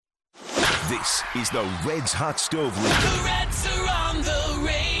This is the Reds Hot Stove League. The Reds are on the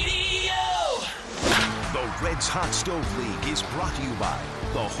radio. The Reds Hot Stove League is brought to you by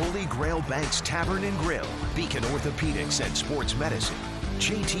the Holy Grail Banks Tavern and Grill, Beacon Orthopedics and Sports Medicine,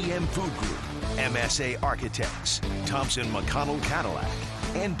 JTM Food Group, MSA Architects, Thompson McConnell Cadillac,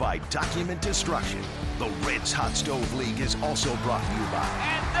 and by Document Destruction. The Reds Hot Stove League is also brought to you by...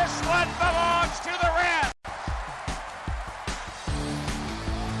 And this one belongs to the Reds.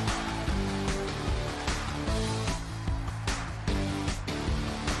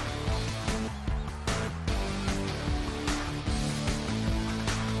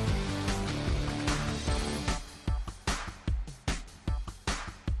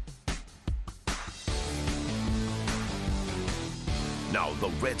 Now, the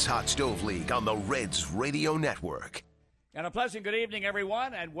Reds Hot Stove League on the Reds Radio Network. And a pleasant good evening,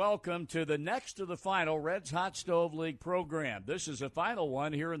 everyone, and welcome to the next to the final Reds Hot Stove League program. This is the final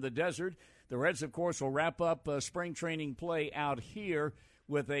one here in the desert. The Reds, of course, will wrap up spring training play out here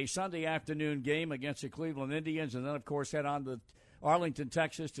with a Sunday afternoon game against the Cleveland Indians, and then, of course, head on to Arlington,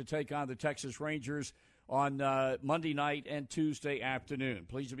 Texas to take on the Texas Rangers on Monday night and Tuesday afternoon.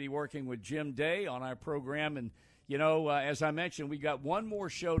 Pleased to be working with Jim Day on our program, and you know, as I mentioned, we got one more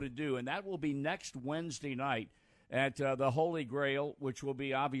show to do, and that will be next Wednesday night at the Holy Grail, which will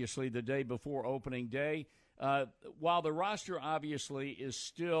be obviously the day before opening day. While the roster obviously is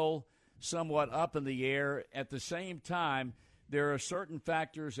still somewhat up in the air, at the same time, there are certain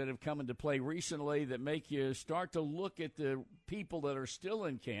factors that have come into play recently that make you start to look at the people that are still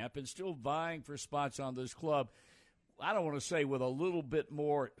in camp and still vying for spots on this club. I don't want to say with a little bit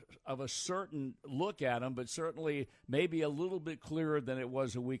more of a certain look at them, but certainly maybe a little bit clearer than it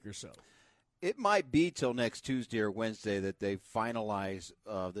was a week or so. It might be till next Tuesday or Wednesday that they finalize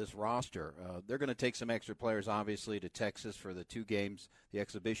this roster. They're going to take some extra players, obviously, to Texas for the two games, the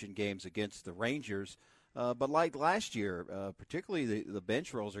exhibition games against the Rangers. But like last year, particularly the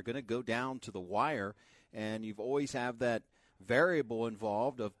bench roles are going to go down to the wire, and you've always have that variable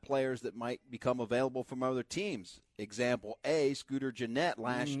involved of players that might become available from other teams. Example A, Scooter Gennett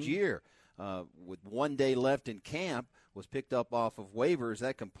last year, with 1 day left in camp, was picked up off of waivers.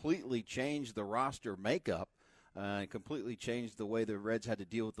 That completely changed the roster makeup and completely changed the way the Reds had to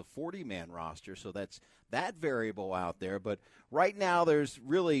deal with the 40-man roster. So that's that variable out there. But right now there's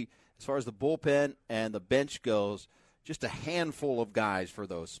really, as far as the bullpen and the bench goes, just a handful of guys for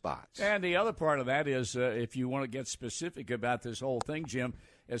those spots. And the other part of that is, if you want to get specific about this whole thing, Jim,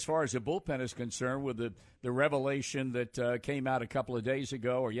 as far as the bullpen is concerned, with the revelation that came out a couple of days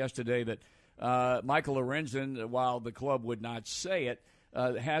ago or yesterday that Michael Lorenzen, while the club would not say it,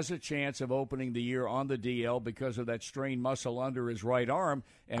 has a chance of opening the year on the DL because of that strained muscle under his right arm.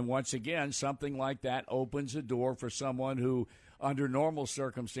 And once again, something like that opens a door for someone who, under normal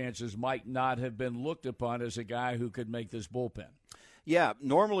circumstances, might not have been looked upon as a guy who could make this bullpen. Yeah,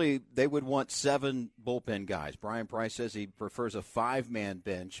 normally they would want 7 bullpen guys. Brian Price says he prefers a 5-man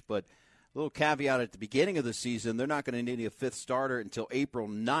bench, but a little caveat at the beginning of the season, they're not going to need a 5th starter until April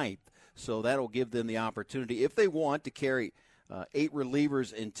 9th, so that'll give them the opportunity, if they want, to carry 8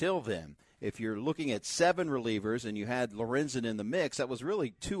 relievers until then. If you're looking at 7 relievers and you had Lorenzen in the mix, that was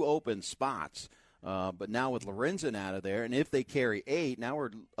really 2 open spots. But now with Lorenzen out of there, and if they carry 8, now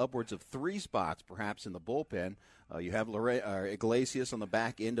we're upwards of 3 spots perhaps in the bullpen. You have Iglesias on the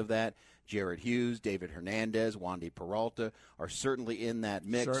back end of that. Jared Hughes, David Hernandez, Wandy Peralta are certainly in that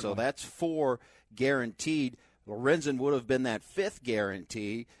mix. Certainly. So that's 4 guaranteed. Lorenzen would have been that 5th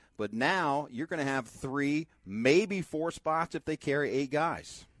guarantee, but now you're going to have 3, maybe 4 spots if they carry 8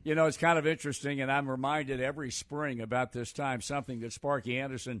 guys. You know, it's kind of interesting, and I'm reminded every spring about this time, something that Sparky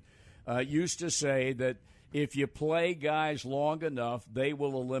Anderson used to say, that if you play guys long enough, they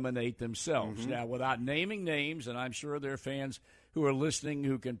will eliminate themselves. Now, without naming names, and I'm sure there are fans who are listening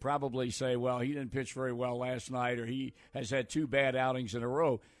who can probably say, well, he didn't pitch very well last night, or he has had 2 bad outings in a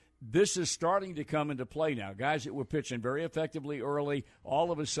row. This is starting to come into play now. Guys that were pitching very effectively early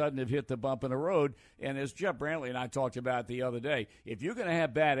all of a sudden have hit the bump in the road. And as Jeff Brantley and I talked about the other day, if you're going to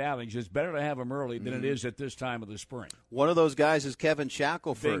have bad outings, it's better to have them early than it is at this time of the spring. One of those guys is Kevin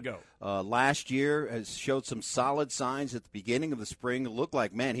Shackelford. Bingo. Last year has showed some solid signs at the beginning of the spring. It looked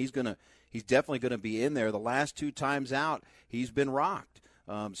like, man, he's definitely going to be in there. The last 2 times out, he's been rocked.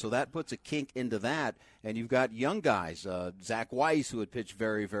 So that puts a kink into that. And you've got young guys, Zach Weiss, who had pitched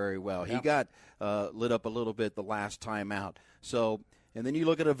very, very well. Yep. He got lit up a little bit the last time out. So, and then you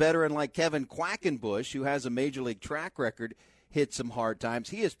look at a veteran like Kevin Quackenbush, who has a major league track record, hit some hard times.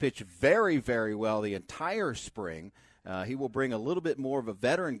 He has pitched very, very well the entire spring. He will bring a little bit more of a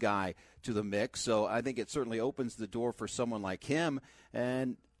veteran guy to the mix. So I think it certainly opens the door for someone like him.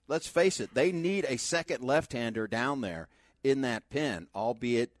 And let's face it, they need a second left-hander down there in that pen,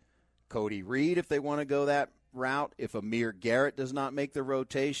 albeit Cody Reed, if they want to go that route. If Amir Garrett does not make the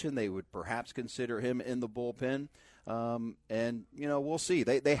rotation, they would perhaps consider him in the bullpen. And, we'll see.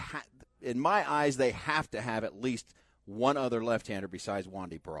 In my eyes, they have to have at least one other left-hander besides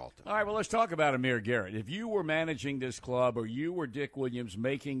Wandy Peralta. All right, well, let's talk about Amir Garrett. If you were managing this club or you were Dick Williams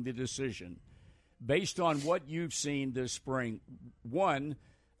making the decision, based on what you've seen this spring, one,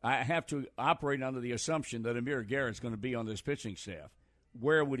 I have to operate under the assumption that Amir Garrett's going to be on this pitching staff.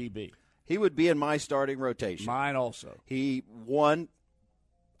 Where would he be? He would be in my starting rotation. Mine also. He won,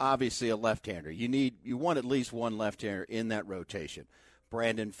 obviously, a left-hander. You want at least one left-hander in that rotation.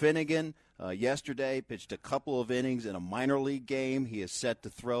 Brandon Finnegan yesterday pitched a couple of innings in a minor league game. He is set to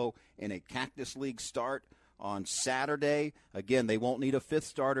throw in a Cactus League start on Saturday. Again, they won't need a fifth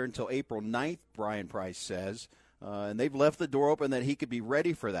starter until April 9th, Brian Price says. And they've left the door open that he could be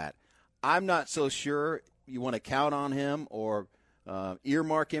ready for that. I'm not so sure you want to count on him or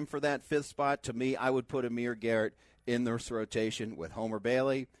earmark him for that fifth spot. To me, I would put Amir Garrett in this rotation with Homer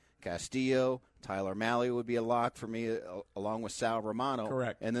Bailey, Castillo, Tyler Malley would be a lock for me, along with Sal Romano.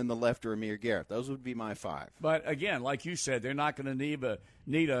 Correct. And then the lefter, Amir Garrett. Those would be my five. But, again, like you said, they're not going to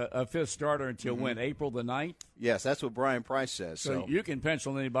need a fifth starter until when? April the 9th? Yes, that's what Brian Price says. So you can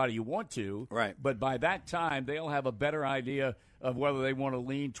pencil anybody you want to. Right. But by that time, they'll have a better idea of whether they want to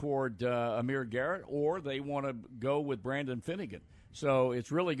lean toward Amir Garrett or they want to go with Brandon Finnegan. So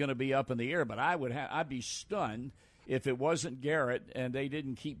it's really going to be up in the air. But I'd be stunned if it wasn't Garrett and they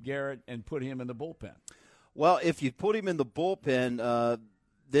didn't keep Garrett and put him in the bullpen. Well, if you put him in the bullpen,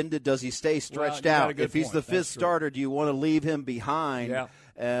 then does he stay stretched out? If he's the fifth starter, do you want to leave him behind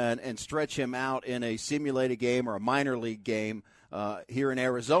and stretch him out in a simulated game or a minor league game here in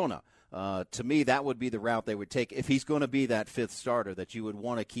Arizona? To me, that would be the route they would take if he's going to be that fifth starter, that you would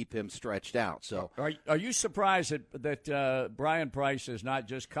want to keep him stretched out. So, are you surprised that Brian Price has not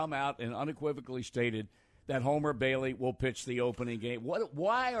just come out and unequivocally stated that Homer Bailey will pitch the opening game?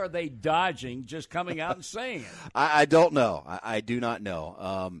 Why are they dodging just coming out and saying it? I don't know. I do not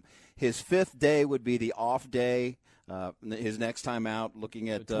know. His fifth day would be the off day. His next time out, looking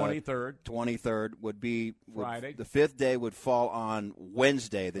at the 23rd. 23rd would be Friday. The fifth day would fall on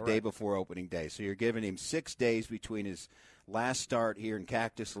Wednesday, the day before opening day. So you're giving him 6 days between his last start here in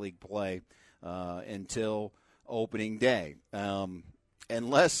Cactus League play until opening day.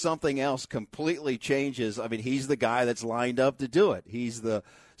 Unless something else completely changes, I mean, he's the guy that's lined up to do it. He's the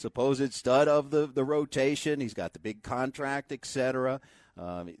supposed stud of the rotation. He's got the big contract, et cetera.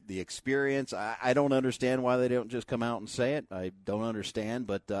 The experience. I don't understand why they don't just come out and say it. I don't understand,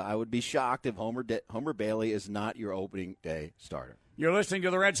 but I would be shocked if Homer Bailey is not your opening day starter. You're listening to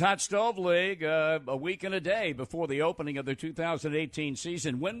the Reds Hot Stove League a week and a day before the opening of the 2018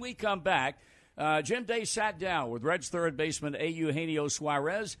 season. When we come back, Jim Day sat down with Reds third baseman Eugenio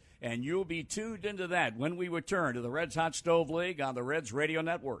Suarez, and you'll be tuned into that when we return to the Reds Hot Stove League on the Reds Radio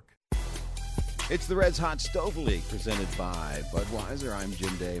Network. It's the Reds Hot Stove League presented by Budweiser. I'm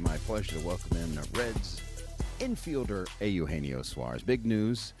Jim Day. My pleasure to welcome in Reds infielder Eugenio Suarez. Big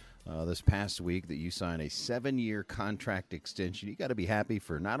news this past week that you signed a 7-year contract extension. You got to be happy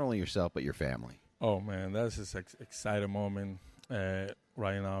for not only yourself but your family. Oh, man, that's an exciting moment.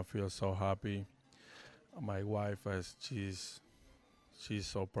 Right now I feel so happy. My wife, she's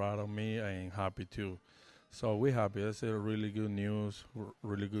so proud of me and happy too. So we're happy. That's a really good news,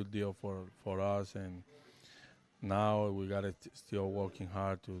 really good deal for us. And now we got to still working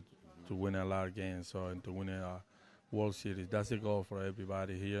hard to win a lot of games and to win a World Series. That's the goal for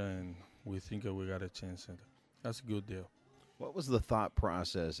everybody here, and we think we got a chance. And that's a good deal. What was the thought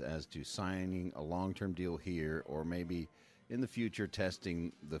process as to signing a long-term deal here or maybe in the future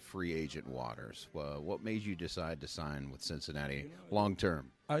testing the free agent waters? What made you decide to sign with Cincinnati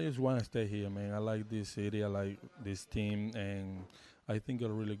long-term? I just want to stay here, man. I like this city. I like this team, and I think a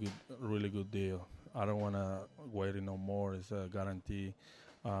really good deal. I don't want to wait no more. It's a guarantee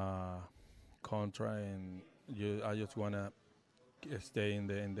contract, and I just want to stay in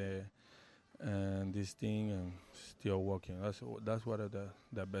this thing and still working. That's what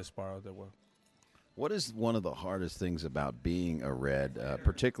the best part of the work. What is one of the hardest things about being a Red,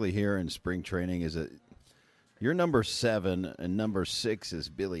 particularly here in spring training, is that you're number 7 and number 6 is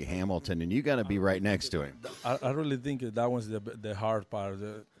Billy Hamilton, and you got to be right next to him. I really think that one's the hard part.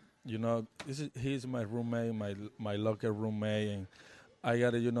 He's my roommate, my locker roommate, and I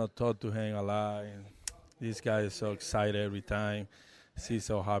got to talk to him a lot. And this guy is so excited every time. He's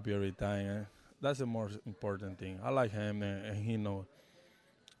so happy every time. And that's the most important thing. I like him, and he knows.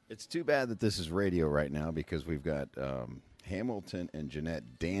 It's too bad that this is radio right now because we've got Hamilton and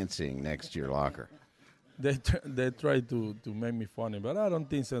Jeanette dancing next to your locker. They try to make me funny, but I don't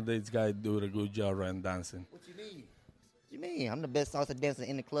think so. These guys do a good job around dancing. What you mean? What you mean? I'm the best salsa dancer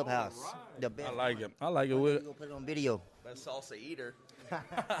in the clubhouse. Right. The best. I like it. We're going to put it on video. Best salsa eater.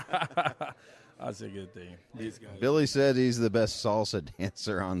 That's a good thing. These guys. Billy said he's the best salsa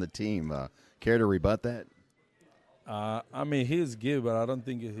dancer on the team. Care to rebut that? I mean, he's good, but I don't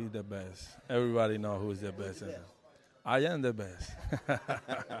think he's the best. Everybody knows who's the best. I am the best.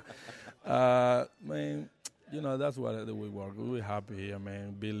 Man, you know, that's what we work. We're happy here,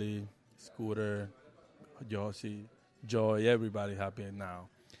 man. Billy, Scooter, Josie, Joy, everybody happy now.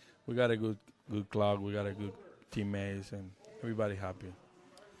 We got a good clock. We got a good teammates, and everybody happy.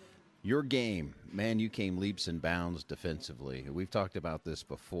 Your game, man, you came leaps and bounds defensively. We've talked about this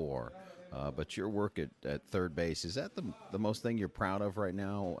before, but your work at third base, is that the most thing you're proud of right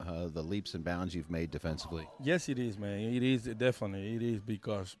now, the leaps and bounds you've made defensively? Yes, it is, man. It is, definitely. It is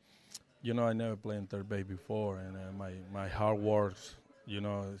because, you know, I never played in third base before, and my hard work, you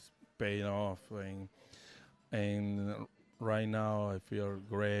know, is paying off. And right now I feel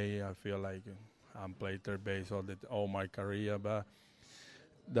great. I feel like I'm playing third base all my career, but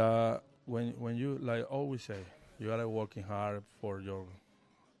when you, like always say, you gotta working hard for your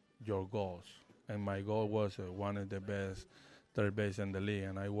goals. And my goal was one of the best third base in the league,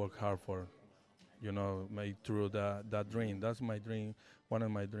 and I work hard for, you know, make through that dream. That's my dream. One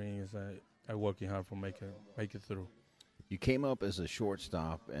of my dreams. I working hard for make it through. You came up as a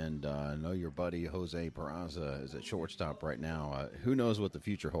shortstop, and I know your buddy Jose Peraza is at shortstop right now. Who knows what the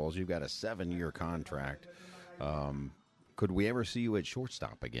future holds? You've got a 7-year contract. Could we ever see you at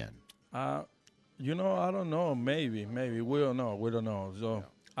shortstop again? You know, I don't know. Maybe. We don't know. So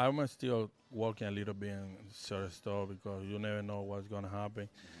I'm still working a little bit in shortstop because you never know what's going to happen.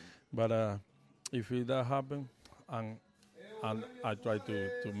 But if that happens, I try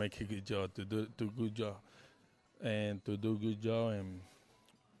to make a good job, to do good job. And to do good job, and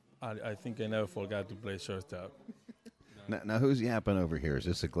I think I never forgot to play shortstop. Now who's yapping over here? Is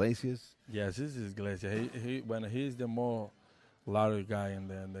this Iglesias? Yes, this is Iglesias. He's the more louder guy in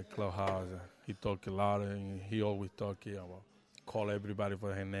the clubhouse. He talk louder, and he always talking about call everybody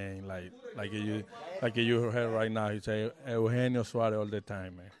for her name, like you heard right now. He say Eugenio Suarez all the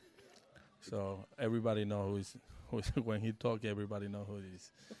time, man. So everybody know when he talk, everybody know who it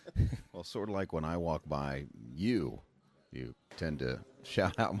is. Well, sort of like when I walk by you tend to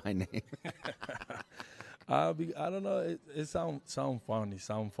shout out my name. I don't know. It sound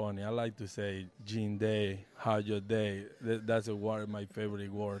funny. I like to say, Gene Day, how's your day? That's my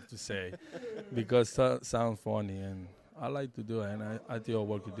favorite word to say because it sounds funny, and I like to do it, and I think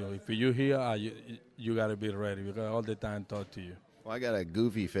what to do. If you hear, you got to be ready because all the time talk to you. Well, I got a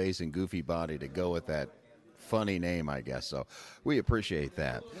goofy face and goofy body to go with that funny name, I guess. So we appreciate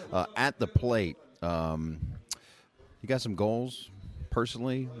that. At the plate, you got some goals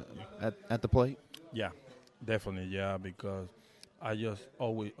personally at the plate? Yeah, definitely. Yeah, because I just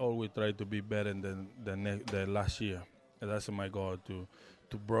always try to be better than the last year. And that's my goal to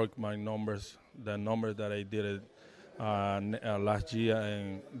break my numbers, the number that I did last year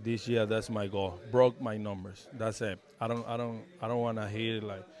and this year. That's my goal. Broke my numbers. That's it. I don't want to hit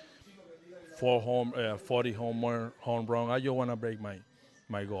like 40 home run. I just want to break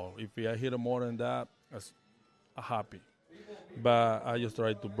my goal. If I hit more than that, I'm happy. But I just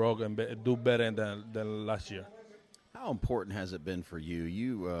try to broke and do better than last year. How important has it been for you?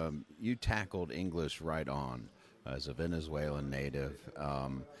 You tackled English right on as a Venezuelan native,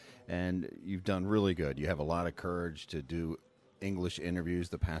 and you've done really good. You have a lot of courage to do English interviews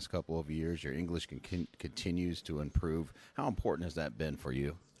the past couple of years. Your English continues to improve. How important has that been for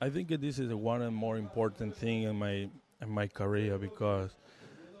you? I think this is one of the more important thing in my career because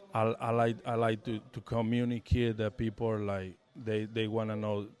I like to communicate that people like they want to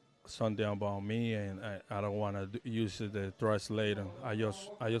know something about me, and I don't want to use the translator. I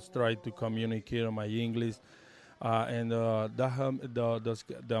just try to communicate my English, and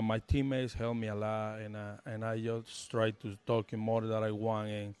that my teammates help me a lot, and I just try to talk more than I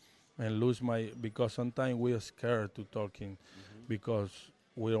want and lose because sometimes we are scared to talking because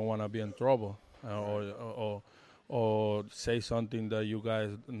we don't want to be in trouble or say something that you guys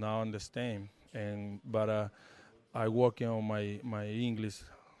now understand. But I working on my English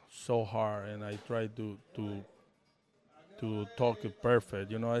so hard, and I try to talk it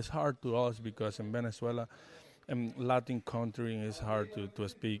perfect. You know, it's hard to us because in Venezuela, in Latin country, it's hard to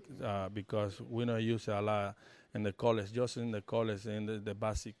speak because we don't use it a lot in the college. Just in the college, in the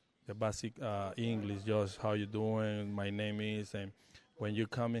basic English, just how you doing, my name is, and when you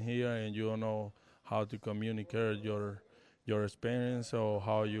come in here and you don't know how to communicate your experience or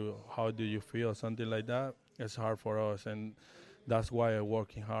how do you feel, something like that. It's hard for us, and that's why I'm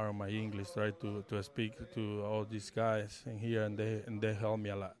working hard on my English, try to speak to all these guys in here, and they help me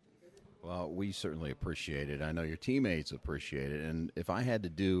a lot. Well, we certainly appreciate it. I know your teammates appreciate it. And if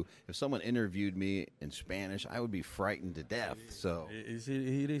someone interviewed me in Spanish, I would be frightened to death. So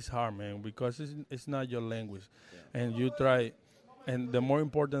it is hard, man, because it's not your language, and you try. And the more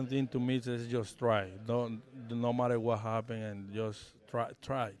important thing to me is just try. No matter what happens, and just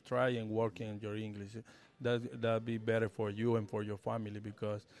try and work in your English. That'll be better for you and for your family,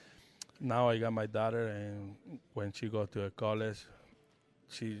 because now I got my daughter, and when she goes to college,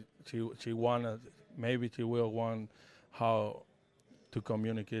 she will want how to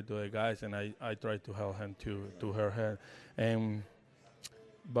communicate to the guys, and I try to help him to her head.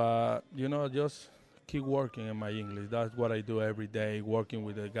 But just keep working in my English. That's what I do every day, working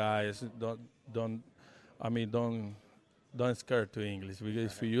with the guys. Don't scared to English,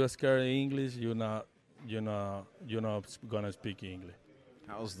 because if you're scared of English, you're not gonna speak English.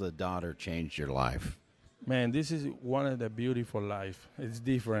 how's the daughter changed your life? Man, this is one of the beautiful life. It's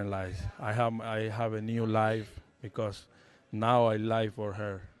different life. I have a new life because now I live for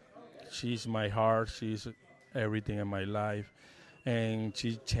her. She's my heart. She's everything in my life, and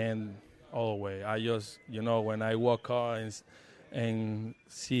she changed all the way. I just, when I walk out and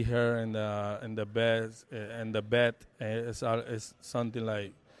see her in the bed, it's something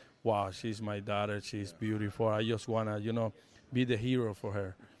like, wow, she's my daughter. She's beautiful. I just wanna, be the hero for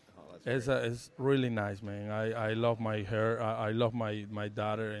her. It's really nice, man. I love I love my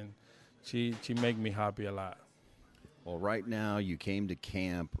daughter, and she make me happy a lot. Well, right now you came to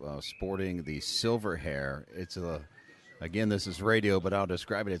camp sporting the silver hair. It's again, this is radio, but I'll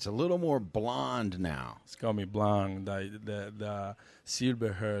describe it. It's a little more blonde now. It's got me blonde. The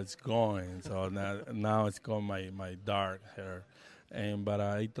silver hair is going, so now it's got my dark hair. But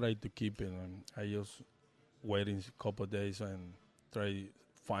I try to keep it. And I just waiting a couple of days and try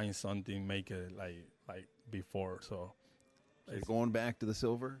find something, make it like before. So it's going back to the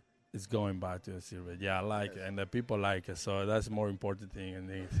silver? It's going back to the silver. Yeah, I like it, and the people like it. So that's the more important thing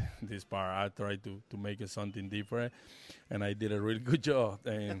in this part. I try to make it something different, and I did a really good job.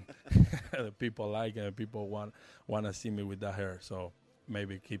 And the people like it, and people want to see me with that hair. So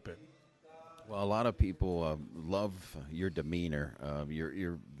maybe keep it. Well, a lot of people love your demeanor.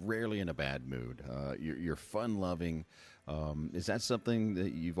 You're rarely in a bad mood. You're fun-loving. Is that something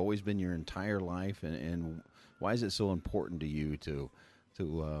that you've always been your entire life? And why is it so important to you to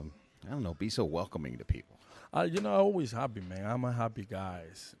I don't know, be so welcoming to people? I'm always happy, man. I'm a happy guy.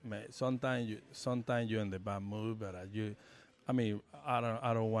 Man, sometimes you're in the bad mood, but I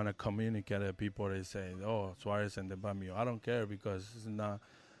don't want to communicate to people. They say, "Oh, Suarez in the bad mood." I don't care, because it's not.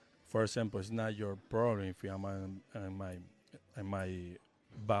 For example, it's not your problem if I'm in my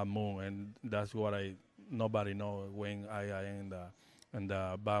bad mood, and that's what nobody knows when I am in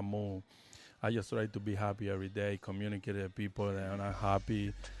the bad mood. I just try to be happy every day, communicate with people, and I'm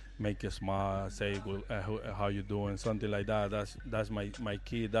happy, make a smile, say how you doing, something like that. That's my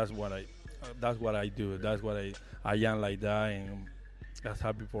key. That's what I do. That's what I am like that, and that's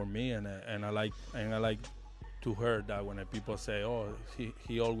happy for me, and I like to hear that when people say, "Oh,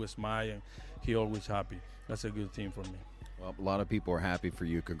 he always smile and he always happy." That's a good thing for me. Well, a lot of people are happy for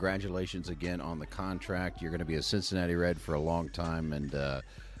you. Congratulations again on the contract. You're going to be a Cincinnati Red for a long time, and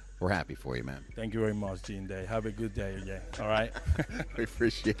we're happy for you, man. Thank you very much, Gene Day. Have a good day, yeah. All right? We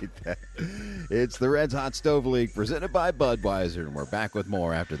appreciate that. It's the Reds Hot Stove League presented by Budweiser, and we're back with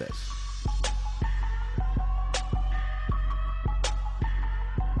more after this.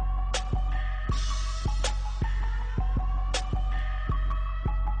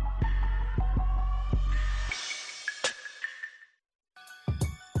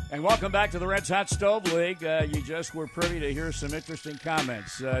 And welcome back to the Reds Hot Stove League. You just were privy to hear some interesting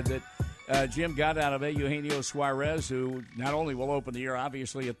comments that Jim got out of Eugenio Suarez, who not only will open the year,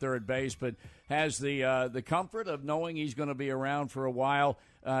 obviously, at third base, but has the comfort of knowing he's going to be around for a while.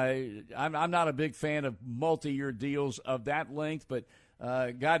 I'm not a big fan of multi-year deals of that length, but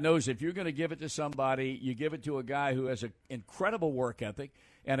God knows if you're going to give it to somebody, you give it to a guy who has an incredible work ethic,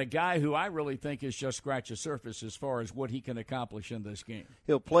 and a guy who I really think has just scratched the surface as far as what he can accomplish in this game.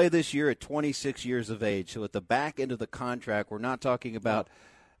 He'll play this year at 26 years of age. So at the back end of the contract, we're not talking about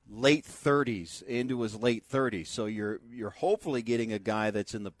late 30s into his late 30s. So you're hopefully getting a guy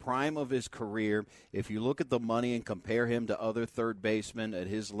that's in the prime of his career. If you look at the money and compare him to other third basemen at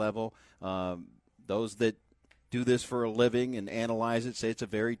his level, those that do this for a living and analyze it, say it's a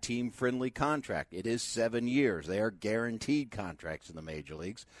very team-friendly contract. It is 7 years. They are guaranteed contracts in the major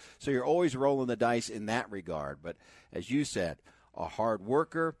leagues. So you're always rolling the dice in that regard. But as you said, a hard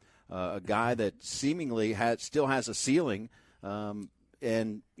worker, a guy that seemingly still has a ceiling.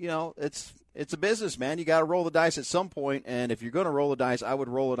 And, you know, it's a business, man. You got to roll the dice at some point. And if you're going to roll the dice, I would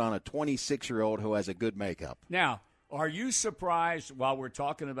roll it on a 26-year-old who has a good makeup. Now, are you surprised while we're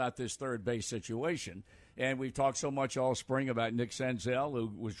talking about this third base situation, and we've talked so much all spring about Nick Senzel,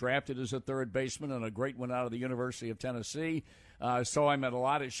 who was drafted as a third baseman and a great one out of the University of Tennessee. Saw him at a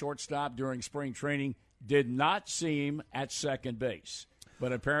lot at shortstop during spring training. Did not see him at second base.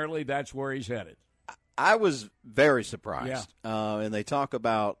 But apparently that's where he's headed. I was very surprised. Yeah. And they talk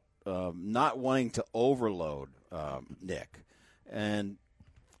about not wanting to overload Nick. And,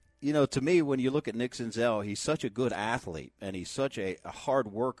 you know, to me, when you look at Nick Senzel, he's such a good athlete, and he's such a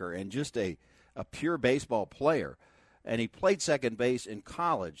hard worker and just a pure baseball player. And he played second base in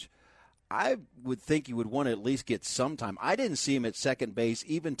college. I would think he would want to at least get some time. I didn't see him at second base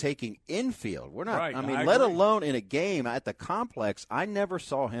even taking infield. We're not. Right, I mean, let alone in a game at the complex. I never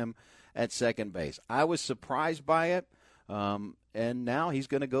saw him at second base. I was surprised by it. And now he's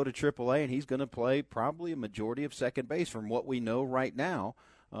going to go to AAA, and he's going to play probably a majority of second base from what we know right now.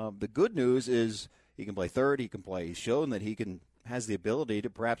 The good news is he can play third. He can play. He's shown that has the ability to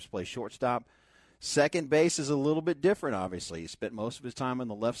perhaps play shortstop. Second base is a little bit different, obviously. He spent most of his time on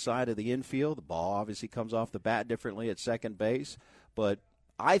the left side of the infield. The ball obviously comes off the bat differently at second base. But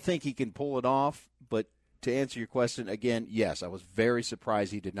I think he can pull it off. But to answer your question, again, yes, I was very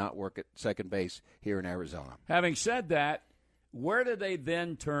surprised he did not work at second base here in Arizona. Having said that, where do they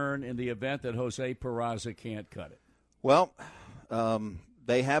then turn in the event that Jose Peraza can't cut it? Well,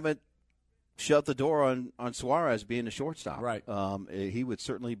 they haven't shut the door on Suarez being a shortstop. Right. He would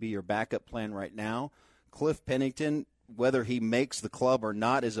certainly be your backup plan right now. Cliff Pennington, whether he makes the club or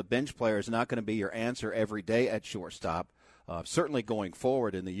not as a bench player, is not going to be your answer every day at shortstop, certainly going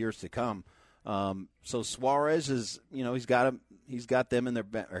forward in the years to come. So Suarez is, you know, he's got them in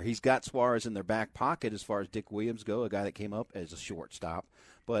he's got Suarez in their back pocket as far as Dick Williams go, a guy that came up as a shortstop.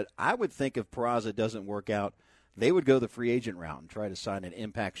 But I would think if Peraza doesn't work out, they would go the free agent route and try to sign an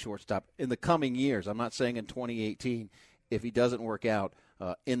impact shortstop in the coming years. I'm not saying in 2018 if he doesn't work out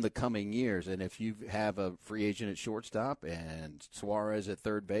in the coming years. And if you have a free agent at shortstop and Suarez at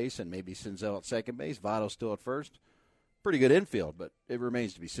third base and maybe Senzel at second base, Votto still at first, pretty good infield, but it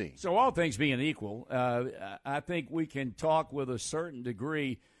remains to be seen. So all things being equal, I think we can talk with a certain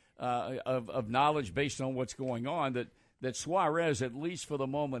degree of knowledge based on what's going on that Suarez, at least for the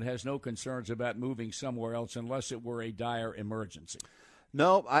moment, has no concerns about moving somewhere else unless it were a dire emergency.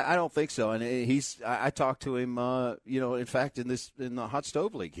 No, I don't think so. And I talked to him, in fact, in the Hot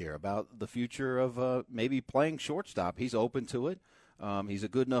Stove League here about the future of maybe playing shortstop. He's open to it. He's a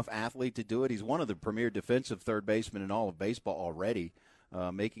good enough athlete to do it. He's one of the premier defensive third basemen in all of baseball already,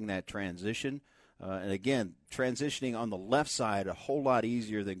 making that transition. And again, transitioning on the left side a whole lot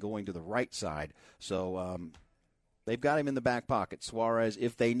easier than going to the right side. So they've got him in the back pocket. Suarez,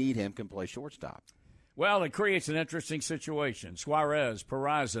 if they need him, can play shortstop. Well, it creates an interesting situation. Suarez,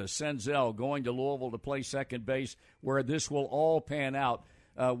 Peraza, Senzel going to Louisville to play second base, where this will all pan out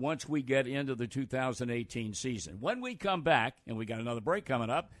once we get into the 2018 season. When we come back, and we got another break coming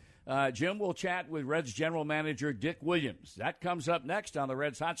up, Jim will chat with Reds general manager Dick Williams. That comes up next on the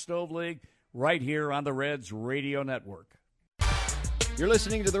Reds Hot Stove League, right here on the Reds Radio Network. You're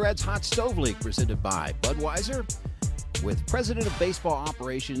listening to the Reds Hot Stove League, presented by Budweiser. With President of Baseball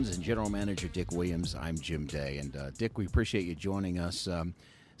Operations and General Manager Dick Williams, I'm Jim Day. And, Dick, we appreciate you joining us.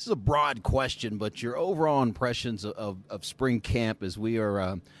 This is a broad question, but your overall impressions of spring camp as we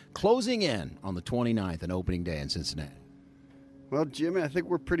are closing in on the 29th and opening day in Cincinnati. Well, Jimmy, I think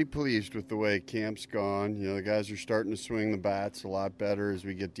we're pretty pleased with the way camp's gone. You know, the guys are starting to swing the bats a lot better as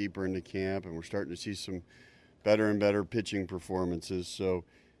we get deeper into camp, and we're starting to see some better and better pitching performances. So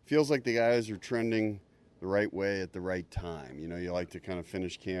it feels like the guys are trending the right way at the right time. You know, you like to kind of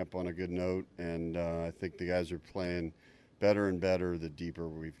finish camp on a good note, and I think the guys are playing better and better the deeper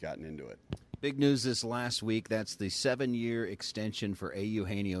we've gotten into it. Big news this last week. That's the 7-year extension for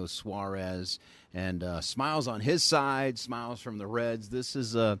Eugenio Suarez. And smiles on his side, smiles from the Reds. This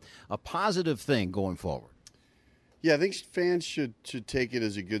is a positive thing going forward. Yeah, I think fans should take it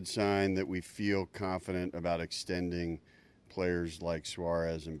as a good sign that we feel confident about extending players like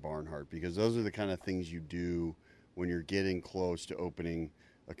Suarez and Barnhart, because those are the kind of things you do when you're getting close to opening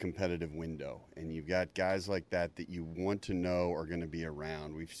a competitive window, and you've got guys like that you want to know are going to be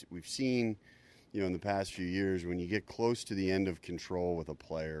around. We've seen in the past few years, when you get close to the end of control with a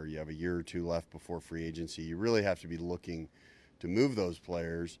player, you have a year or two left before free agency, you really have to be looking to move those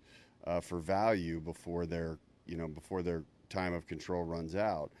players for value before their time of control runs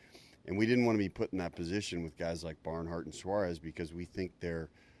out. And we didn't want to be put in that position with guys like Barnhart and Suarez because we think they're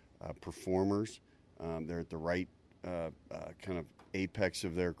performers. They're at the right kind of apex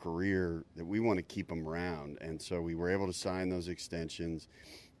of their career that we want to keep them around. And so we were able to sign those extensions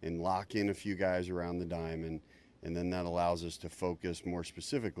and lock in a few guys around the diamond, and then that allows us to focus more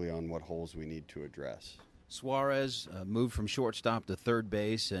specifically on what holes we need to address. Suarez moved from shortstop to third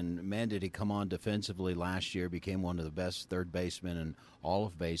base, and man, did he come on defensively last year, became one of the best third basemen in all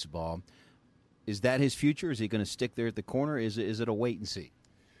of baseball. Is that his future? Is he going to stick there at the corner? Is it a wait and see?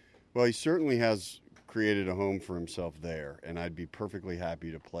 Well, he certainly has created a home for himself there, and I'd be perfectly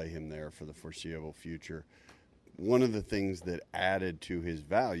happy to play him there for the foreseeable future. One of the things that added to his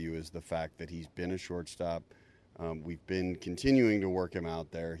value is the fact that he's been a shortstop. We've been continuing to work him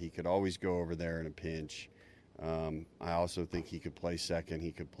out there. He could always go over there in a pinch. I also think he could play second.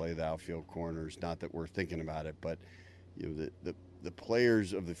 He could play the outfield corners. Not that we're thinking about it, but the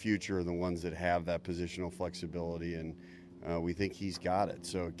players of the future are the ones that have that positional flexibility, and we think he's got it.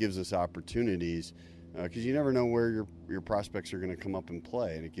 So it gives us opportunities because you never know where your prospects are going to come up and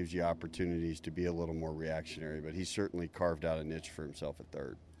play, and it gives you opportunities to be a little more reactionary. But he's certainly carved out a niche for himself at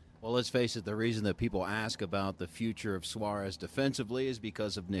third. Well, let's face it, the reason that people ask about the future of Suarez defensively is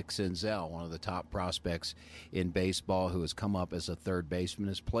because of Nick Senzel, one of the top prospects in baseball who has come up as a third baseman,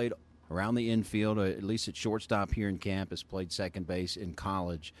 has played around the infield, at least at shortstop here in camp, has played second base in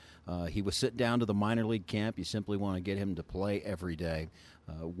college. He was sent down to the minor league camp. You simply want to get him to play every day.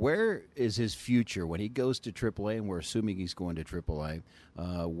 Where is his future when he goes to AAA, and we're assuming he's going to AAA?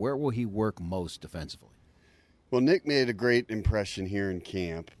 Where will he work most defensively? Well, Nick made a great impression here in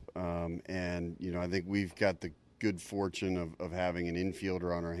camp, and I think we've got the good fortune of having an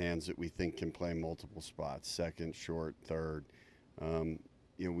infielder on our hands that we think can play multiple spots, second, short, third.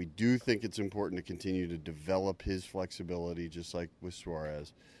 We do think it's important to continue to develop his flexibility, just like with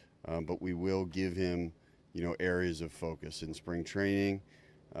Suarez, but we will give him, areas of focus. In spring training,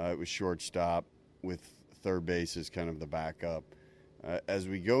 it was shortstop with third base as kind of the backup. As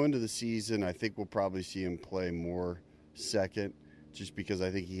we go into the season, I think we'll probably see him play more second, just because I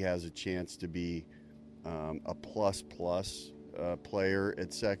think he has a chance to be a plus player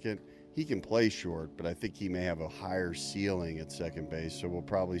at second. He can play short, but I think he may have a higher ceiling at second base, so we'll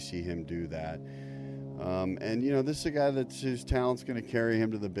probably see him do that. This is a guy whose talent's going to carry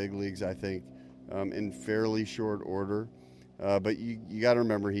him to the big leagues, I think, in fairly short order. But you got to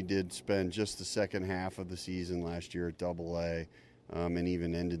remember he did spend just the second half of the season last year at AA, and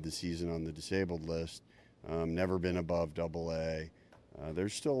even ended the season on the disabled list. Never been above AA.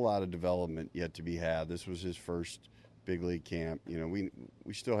 There's still a lot of development yet to be had. This was his first big league camp. We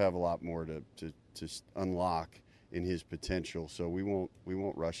still have a lot more to unlock in his potential, so we won't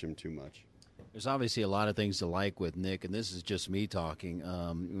rush him too much. There's obviously a lot of things to like with Nick, and this is just me talking.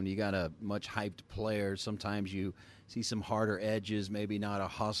 When you got a much hyped player, sometimes you see some harder edges, maybe not a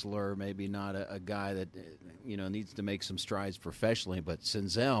hustler, maybe not a guy that needs to make some strides professionally. But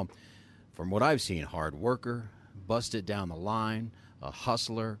Senzel, from what I've seen, hard worker, busted down the line, a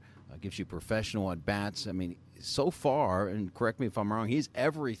hustler, gives you professional at-bats. I mean, so far, and correct me if I'm wrong, he's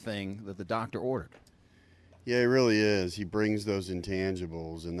everything that the doctor ordered. Yeah, he really is. He brings those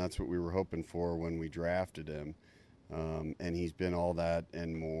intangibles, and that's what we were hoping for when we drafted him. And he's been all that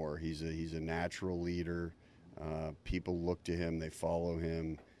and more. He's a natural leader. People look to him. They follow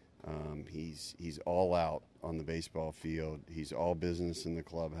him. He's all out on the baseball field. He's all business in the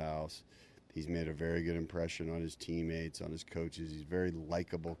clubhouse. He's made a very good impression on his teammates, on his coaches. He's a very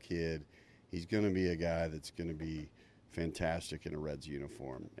likable kid. He's going to be a guy that's going to be fantastic in a Reds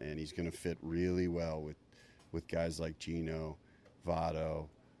uniform, and he's going to fit really well with guys like Gino, Votto,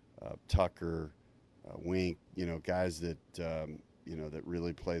 Tucker, Wink, guys that that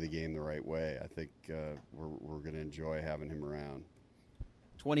really play the game the right way. I think we're going to enjoy having him around.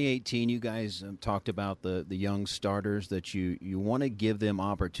 2018, you guys talked about the young starters that you want to give them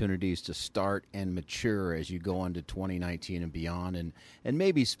opportunities to start and mature as you go into 2019 and beyond, and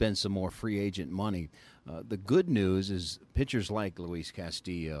maybe spend some more free agent money. The good news is pitchers like Luis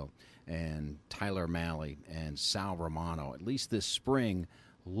Castillo and Tyler Mahle and Sal Romano, at least this spring,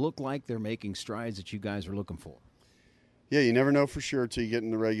 look like they're making strides that you guys are looking for. Yeah, you never know for sure until you get in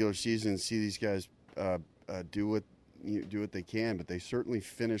the regular season and see these guys do what they can, but they certainly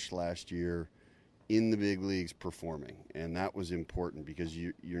finished last year in the big leagues performing, and that was important because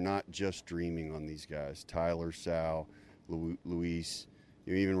you're not just dreaming on these guys. Tyler, Sal, Luis,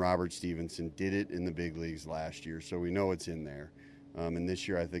 even Robert Stevenson did it in the big leagues last year, so we know it's in there. And this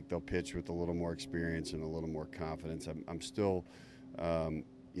year I think they'll pitch with a little more experience and a little more confidence. I'm still,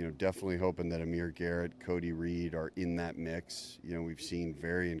 definitely hoping that Amir Garrett, Cody Reed are in that mix. We've seen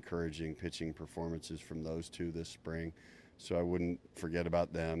very encouraging pitching performances from those two this spring, so I wouldn't forget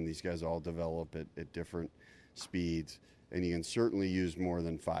about them. These guys all develop at different speeds, and you can certainly use more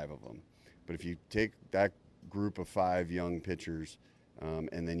than 5 of them. But if you take that group of 5 young pitchers,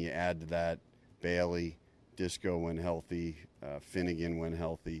 and then you add to that Bailey, Disco when healthy, Finnegan when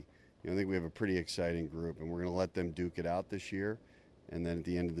healthy, I think we have a pretty exciting group, and we're going to let them duke it out this year. And then at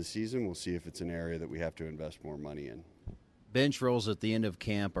the end of the season, we'll see if it's an area that we have to invest more money in. Bench roles at the end of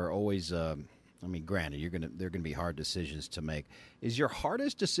camp are always, granted, they're going to be hard decisions to make. Is your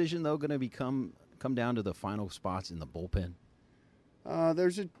hardest decision, though, going to come down to the final spots in the bullpen?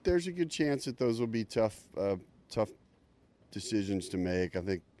 There's a good chance that those will be tough decisions to make. I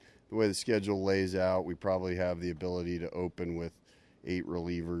think the way the schedule lays out, we probably have the ability to open with 8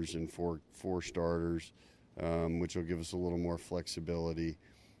 relievers and four starters, which will give us a little more flexibility.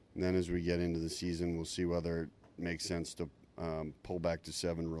 And then as we get into the season, we'll see whether it makes sense to pull back to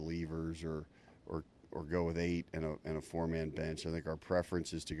 7 relievers or go with 8 and a 4-man bench. I think our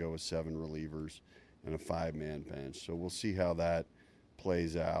preference is to go with 7 relievers and a 5-man bench. So we'll see how that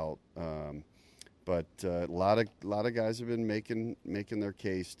plays out. But a lot of guys have been making their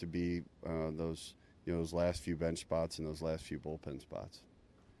case to be those last few bench spots and those last few bullpen spots.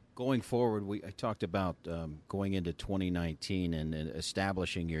 Going forward, I talked about going into 2019 and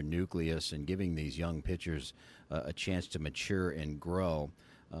establishing your nucleus and giving these young pitchers a chance to mature and grow.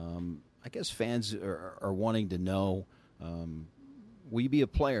 I guess fans are wanting to know, will you be a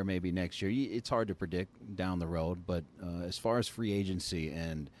player maybe next year? It's hard to predict down the road, but as far as free agency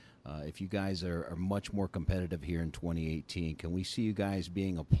and if you guys are much more competitive here in 2018, can we see you guys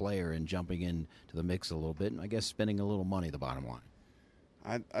being a player and jumping into the mix a little bit and I guess spending a little money, the bottom line?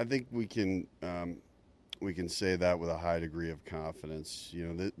 I think we can say that with a high degree of confidence.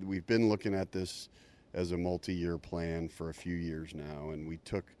 We've been looking at this as a multi-year plan for a few years now, and we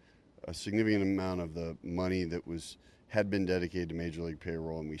took a significant amount of the money that had been dedicated to Major League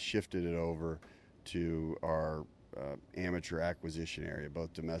payroll, and we shifted it over to our amateur acquisition area,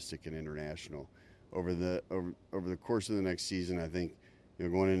 both domestic and international. Over the course of the next season, I think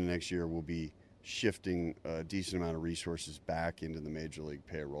going into next year, we'll be shifting a decent amount of resources back into the Major League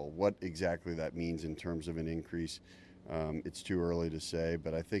payroll. What exactly that means in terms of an increase, it's too early to say,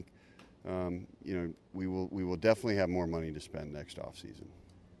 but I think we will definitely have more money to spend next offseason.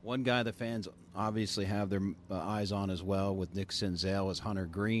 One guy the fans obviously have their eyes on as well with Nick Senzel is Hunter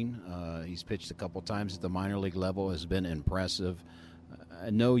Green. He's pitched a couple times at the minor league level, has been impressive.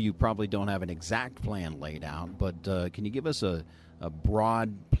 I know you probably don't have an exact plan laid out, but can you give us a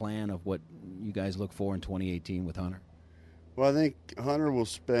broad plan of what you guys look for in 2018 with Hunter? Well, I think Hunter will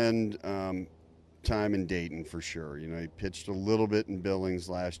spend time in Dayton for sure. He pitched a little bit in Billings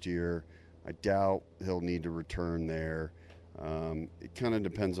last year. I doubt he'll need to return there. It kind of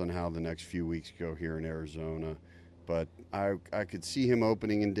depends on how the next few weeks go here in Arizona. But I could see him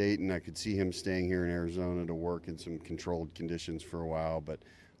opening in Dayton. I could see him staying here in Arizona to work in some controlled conditions for a while. But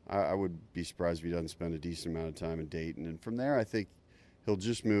I would be surprised if he doesn't spend a decent amount of time in Dayton. And from there, I think he'll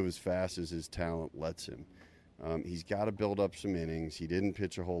just move as fast as his talent lets him. He's got to build up some innings. He didn't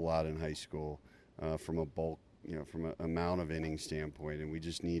pitch a whole lot in high school from a bulk, from an amount of innings standpoint, and we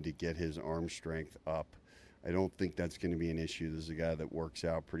just need to get his arm strength up. I don't think that's going to be an issue. This is a guy that works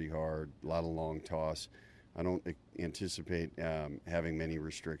out pretty hard, a lot of long toss. I don't anticipate having many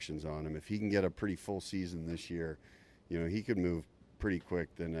restrictions on him. If he can get a pretty full season this year, he could move pretty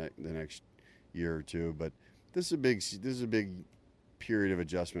quick the next year or two. But this is a big period of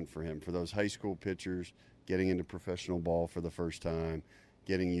adjustment for him. For those high school pitchers getting into professional ball for the first time,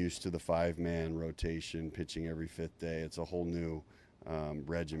 getting used to the 5-man rotation, pitching every 5th day, it's a whole new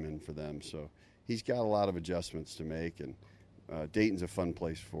regimen for them. So he's got a lot of adjustments to make, and Dayton's a fun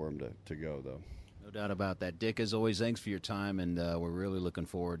place for him to go, though. No doubt about that. Dick, as always, thanks for your time, and we're really looking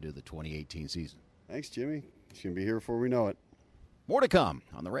forward to the 2018 season. Thanks, Jimmy. He's going to be here before we know it. More to come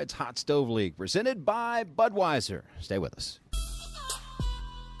on the Reds Hot Stove League, presented by Budweiser. Stay with us.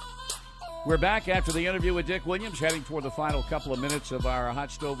 We're back after the interview with Dick Williams, heading toward the final couple of minutes of our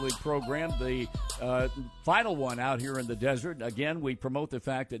Hot Stove League program, the final one out here in the desert. Again, we promote the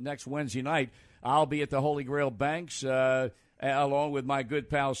fact that next Wednesday night I'll be at the Holy Grail Banks along with my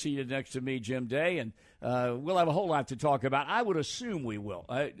good pal seated next to me, Jim Day, and we'll have a whole lot to talk about. I would assume we will.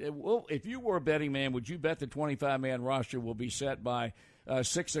 If you were a betting man, would you bet the 25-man roster will be set by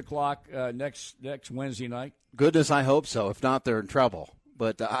 6 o'clock next Wednesday night? Goodness, I hope so. If not, they're in trouble.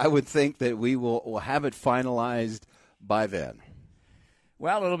 but I would think that we'll have it finalized by then.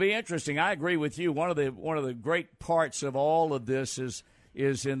 Well, it'll be interesting. I agree with you. One of the great parts of all of this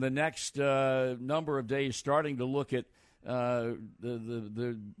is in the next number of days starting to look at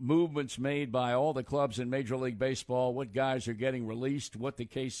the movements made by all the clubs in Major League Baseball, what guys are getting released, what the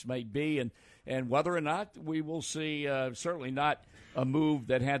case may be, and whether or not we will see certainly not a move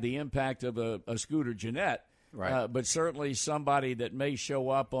that had the impact of a Scooter Gennett, right. But certainly somebody that may show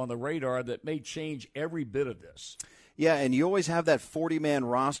up on the radar that may change every bit of this. Yeah, and you always have that 40-man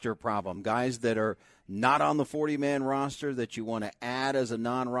roster problem. Guys that are not on the 40-man roster that you want to add as a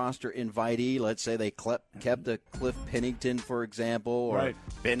non-roster invitee. Let's say they kept a Cliff Pennington, for example, or right.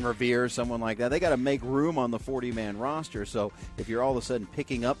 Ben Revere, someone like that. They got to make room on the 40-man roster. So if you're all of a sudden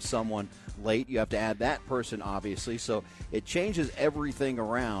picking up someone late, you have to add that person, obviously. So it changes everything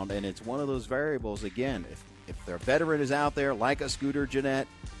around, and it's one of those variables. Again, if their veteran is out there, like a Scooter Gennett,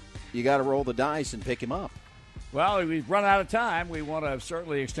 you got to roll the dice and pick him up. Well, we've run out of time. We want to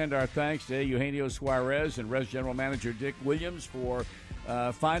certainly extend our thanks to Eugenio Suarez and Reds General Manager Dick Williams for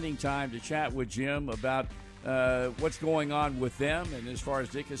finding time to chat with Jim about what's going on with them and, as far as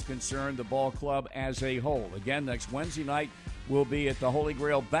Dick is concerned, the ball club as a whole. Again, next Wednesday night we'll be at the Holy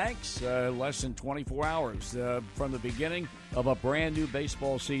Grail Banks, less than 24 hours from the beginning of a brand-new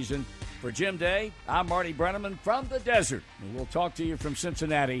baseball season. For Jim Day, I'm Marty Brennaman from the Desert, and we'll talk to you from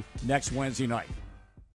Cincinnati next Wednesday night.